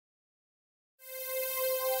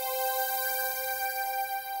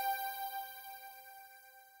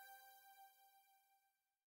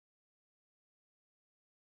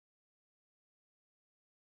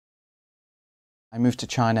I moved to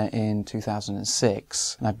China in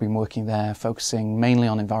 2006 and I've been working there focusing mainly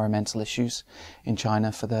on environmental issues in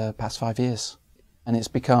China for the past 5 years. And it's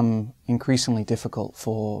become increasingly difficult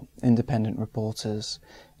for independent reporters,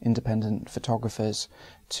 independent photographers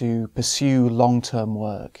to pursue long-term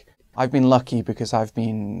work. I've been lucky because I've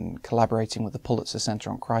been collaborating with the Pulitzer Center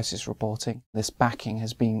on Crisis Reporting. This backing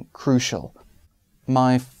has been crucial.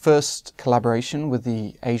 My first collaboration with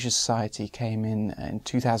the Asia Society came in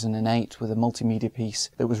 2008 with a multimedia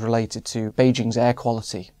piece that was related to Beijing's air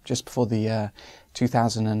quality just before the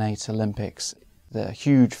 2008 Olympics. The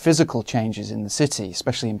huge physical changes in the city,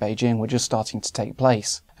 especially in Beijing, were just starting to take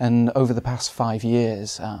place. And over the past 5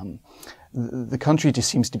 years, the country just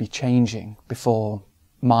seems to be changing before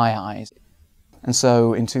my eyes. And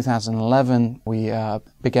so in 2011, we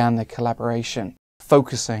began the collaboration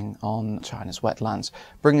focusing on China's wetlands,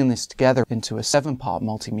 bringing this together into a 7-part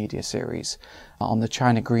multimedia series on the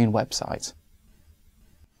China Green website.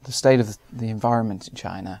 The state of the environment in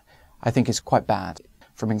China, I think, is quite bad.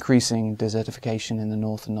 From increasing desertification in the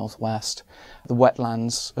north and northwest, the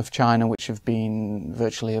wetlands of China, which have been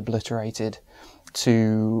virtually obliterated,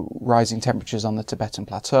 to rising temperatures on the Tibetan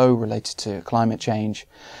Plateau related to climate change,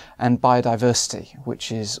 and biodiversity,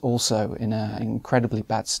 which is also in an incredibly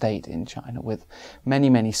bad state in China, with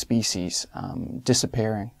many species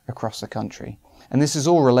disappearing across the country. And this is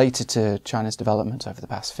all related to China's development over the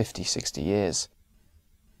past 50-60 years.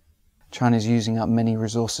 China is using up many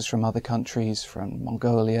resources from other countries, from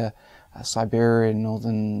Mongolia, Siberia,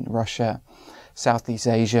 northern Russia, Southeast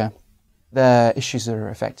Asia. They're issues that are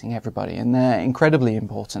affecting everybody, and they're incredibly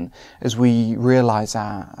important as we realize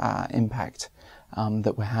our impact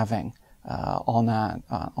that we're having on our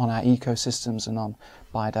ecosystems and on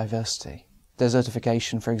biodiversity.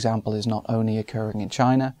 Desertification, for example, is not only occurring in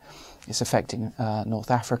China, it's affecting North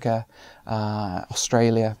Africa,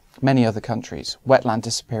 Australia, many other countries. Wetland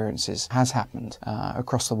disappearances has happened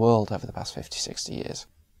across the world over the past 50-60 years.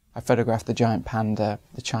 I photographed the giant panda,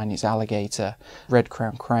 the Chinese alligator,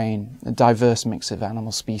 red-crowned crane, a diverse mix of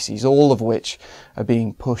animal species, all of which are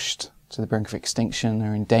being pushed to the brink of extinction,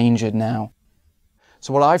 are endangered now.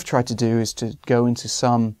 So what I've tried to do is to go into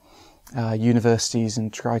some universities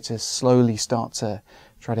and try to slowly start to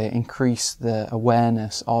increase the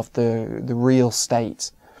awareness of the real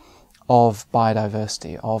state of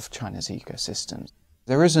biodiversity, of China's ecosystems.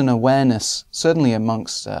 There is an awareness, certainly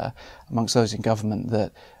amongst those in government,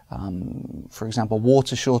 that for example,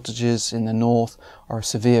 water shortages in the north are a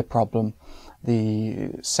severe problem. The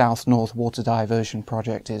South-North Water Diversion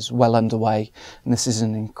Project is well underway, and this is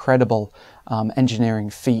an incredible engineering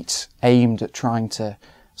feat aimed at trying to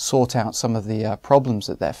sort out some of the problems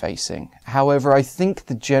that they're facing. However, I think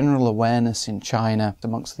the general awareness in China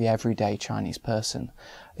amongst the everyday Chinese person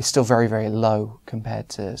is still very low compared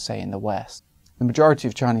to, say, in the West. The majority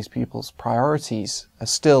of Chinese people's priorities are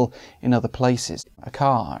still in other places: a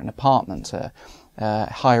car, an apartment,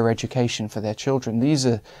 higher education for their children. These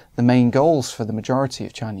are the main goals for the majority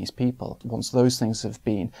of Chinese people. Once those things have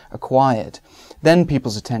been acquired, then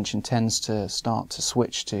people's attention tends to start to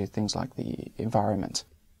switch to things like the environment.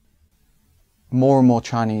 More and more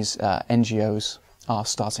Chinese NGOs are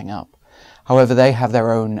starting up. However, they have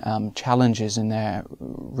their own challenges in their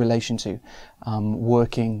relation to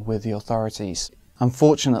working with the authorities.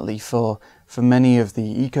 Unfortunately for many of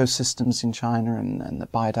the ecosystems in China and the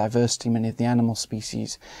biodiversity, many of the animal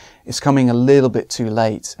species, it's coming a little bit too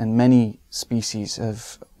late, and many species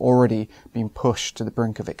have already been pushed to the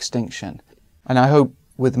brink of extinction. And I hope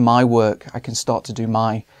with my work I can start to do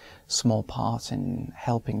my small part in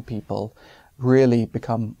helping people really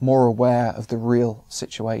become more aware of the real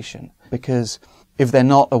situation. Because if they're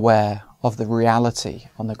not aware of the reality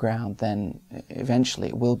on the ground, then eventually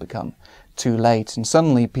it will become too late, and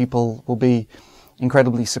suddenly people will be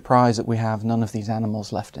incredibly surprised that we have none of these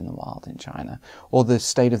animals left in the wild in China, or the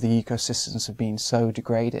state of the ecosystems have been so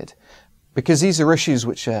degraded. Because these are issues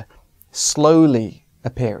which are slowly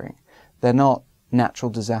appearing. They're not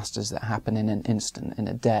natural disasters that happen in an instant, in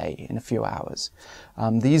a day, in a few hours.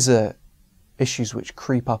 These are issues which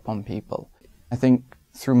creep up on people. I think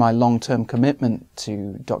through my long-term commitment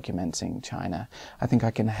to documenting China, I think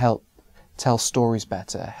I can help tell stories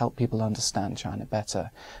better, help people understand China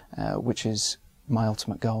better, which is my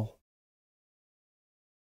ultimate goal.